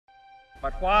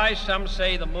But why, some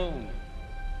say, the moon?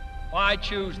 Why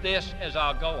choose this as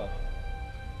our goal?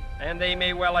 And they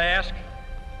may well ask,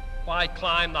 why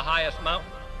climb the highest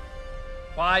mountain?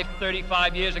 Why,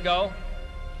 35 years ago,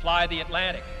 fly the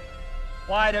Atlantic?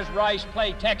 Why does Rice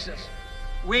play Texas?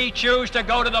 We choose to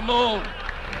go to the moon.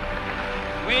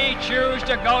 We choose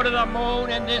to go to the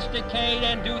moon in this decade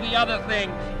and do the other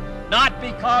things, not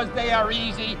because they are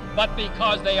easy, but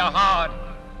because they are hard.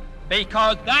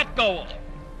 Because that goal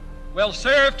will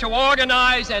serve to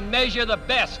organize and measure the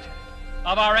best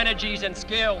of our energies and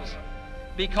skills.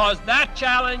 Because that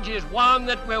challenge is one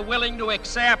that we're willing to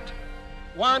accept,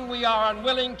 one we are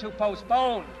unwilling to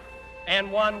postpone,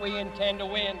 and one we intend to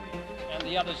win, and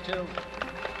the others too.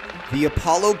 The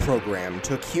Apollo program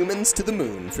took humans to the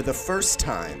moon for the first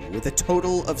time, with a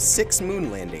total of 6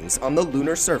 moon landings on the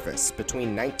lunar surface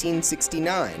between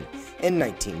 1969 and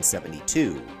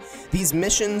 1972. These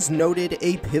missions noted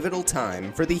a pivotal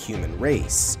time for the human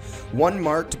race, one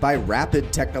marked by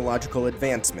rapid technological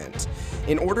advancement.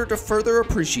 In order to further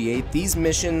appreciate these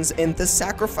missions and the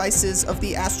sacrifices of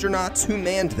the astronauts who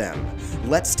manned them,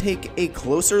 let's take a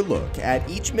closer look at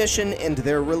each mission and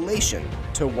their relation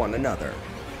to one another.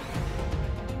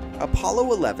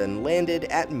 Apollo 11 landed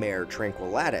at Mare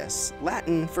Tranquillatus,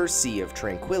 Latin for Sea of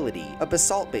Tranquility, a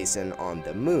basalt basin on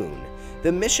the moon.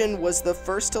 The mission was the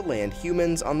first to land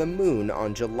humans on the moon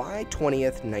on July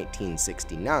 20th,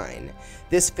 1969.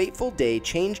 This fateful day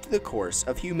changed the course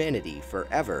of humanity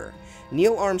forever.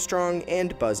 Neil Armstrong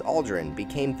and Buzz Aldrin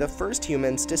became the first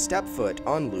humans to step foot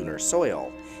on lunar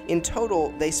soil. In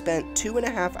total, they spent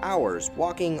 2.5 hours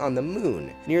walking on the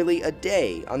moon, nearly a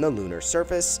day on the lunar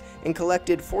surface, and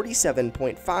collected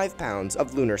 47.5 pounds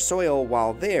of lunar soil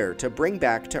while there to bring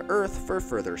back to Earth for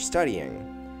further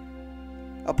studying.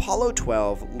 Apollo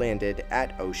 12 landed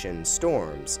at Ocean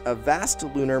Storms, a vast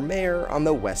lunar mare on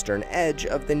the western edge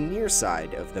of the near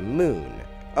side of the moon.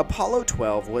 Apollo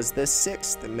 12 was the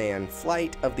 6th manned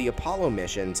flight of the Apollo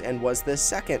missions and was the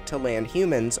second to land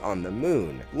humans on the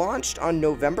moon. Launched on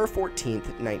November 14,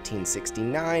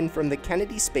 1969 from the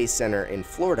Kennedy Space Center in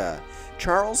Florida,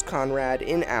 Charles Conrad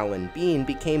and Alan Bean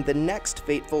became the next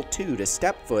fateful two to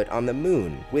step foot on the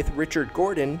moon, with Richard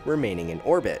Gordon remaining in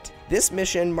orbit. This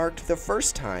mission marked the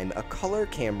first time a color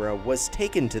camera was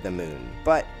taken to the moon,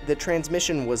 but the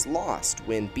transmission was lost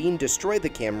when Bean destroyed the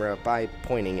camera by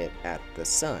pointing it at the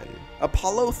sun.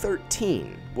 Apollo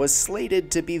 13 was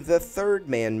slated to be the third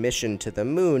manned mission to the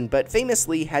moon, but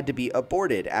famously had to be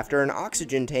aborted after an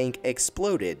oxygen tank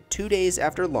exploded 2 days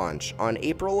after launch on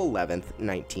April 11,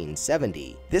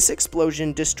 1970. This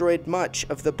explosion destroyed much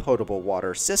of the potable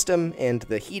water system and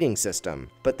the heating system,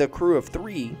 but the crew of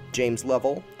 3, James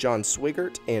Lovell, John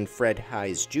Swigert, and Fred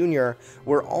Hayes Jr.,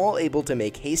 were all able to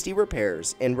make hasty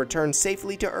repairs and return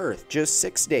safely to Earth just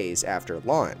 6 days after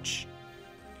launch.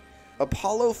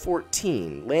 Apollo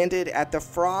 14 landed at the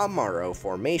Fra Mauro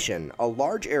Formation, a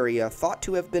large area thought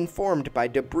to have been formed by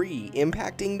debris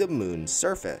impacting the moon's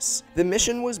surface. The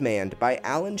mission was manned by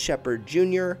Alan Shepard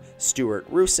Jr., Stuart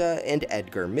Roosa, and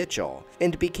Edgar Mitchell,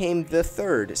 and became the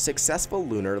third successful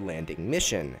lunar landing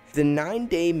mission. The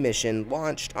 9-day mission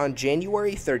launched on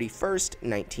January 31,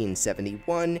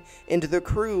 1971, and the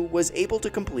crew was able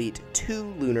to complete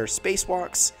 2 lunar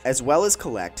spacewalks, as well as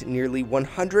collect nearly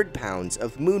 100 pounds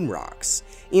of moon rock.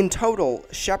 In total,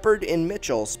 Shepard and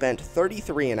Mitchell spent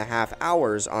 33.5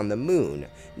 hours on the moon,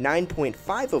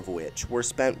 9.5 of which were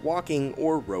spent walking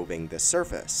or roving the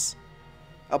surface.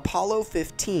 Apollo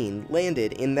 15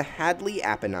 landed in the Hadley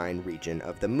Apennine region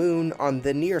of the moon on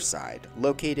the near side,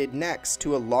 located next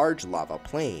to a large lava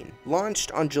plain.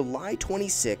 Launched on July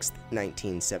 26,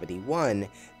 1971,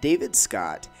 David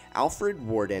Scott, Alfred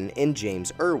Worden, and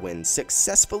James Irwin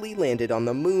successfully landed on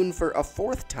the moon for a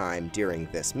 4th time during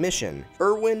this mission.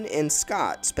 Irwin and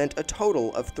Scott spent a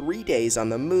total of 3 days on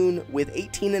the moon, with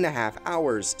 18.5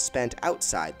 hours spent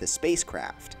outside the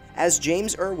spacecraft. As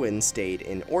James Irwin stayed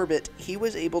in orbit, he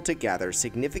was able to gather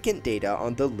significant data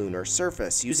on the lunar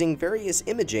surface using various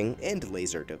imaging and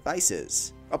laser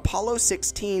devices. Apollo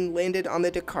 16 landed on the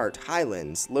Descartes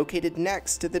Highlands, located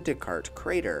next to the Descartes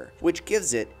crater, which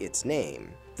gives it its name.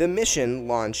 The mission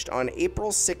launched on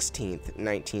April 16,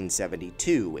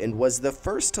 1972, and was the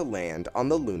first to land on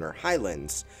the lunar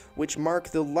highlands, which mark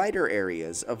the lighter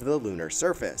areas of the lunar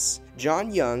surface.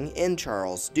 John Young and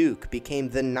Charles Duke became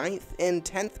the 9th and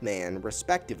 10th man,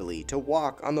 respectively, to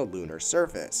walk on the lunar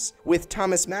surface, with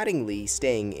Thomas Mattingly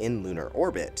staying in lunar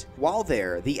orbit. While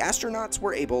there, the astronauts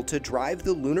were able to drive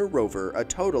the lunar rover a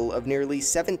total of nearly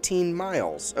 17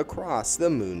 miles across the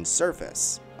moon's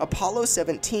surface. Apollo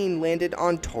 17 landed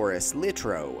on Taurus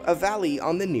Littrow, a valley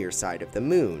on the near side of the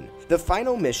moon. The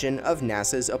final mission of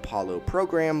NASA's Apollo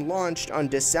program launched on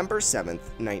December 7,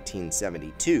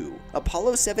 1972.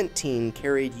 Apollo 17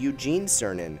 carried Eugene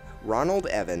Cernan, Ronald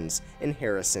Evans, and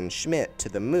Harrison Schmitt to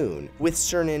the moon, with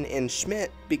Cernan and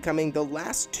Schmitt becoming the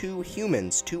last two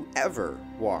humans to ever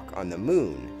walk on the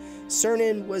moon.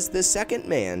 Cernan was the second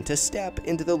man to step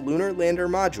into the lunar lander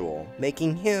module,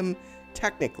 making him,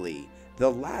 technically,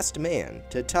 the last man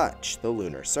to touch the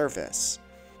lunar surface.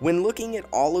 When looking at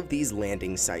all of these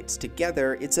landing sites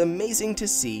together, it's amazing to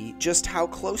see just how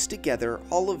close together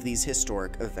all of these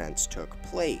historic events took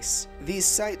place. These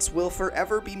sites will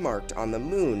forever be marked on the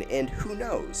moon, and who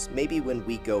knows, maybe when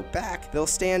we go back, they'll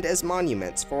stand as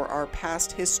monuments for our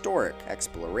past historic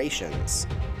explorations.